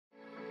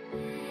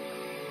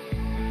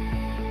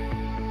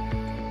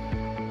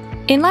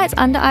Inlight's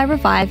Under Eye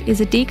Revive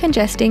is a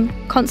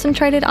decongesting,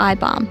 concentrated eye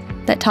balm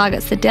that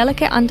targets the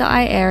delicate under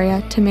eye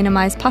area to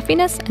minimise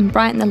puffiness and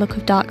brighten the look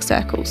of dark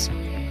circles.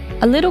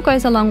 A little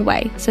goes a long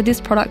way, so this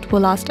product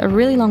will last a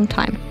really long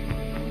time.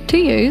 To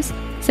use,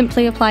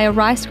 simply apply a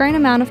rice grain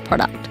amount of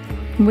product,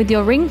 and with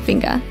your ring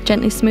finger,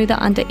 gently smooth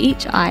it under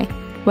each eye,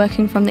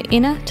 working from the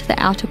inner to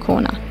the outer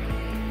corner.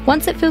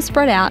 Once it feels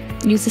spread out,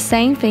 use the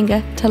same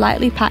finger to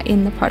lightly pat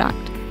in the product.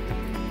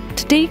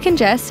 To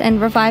decongest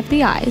and revive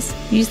the eyes,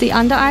 use the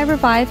Under Eye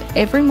Revive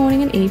every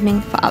morning and evening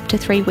for up to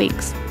 3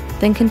 weeks.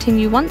 Then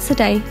continue once a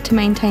day to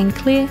maintain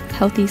clear,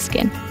 healthy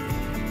skin.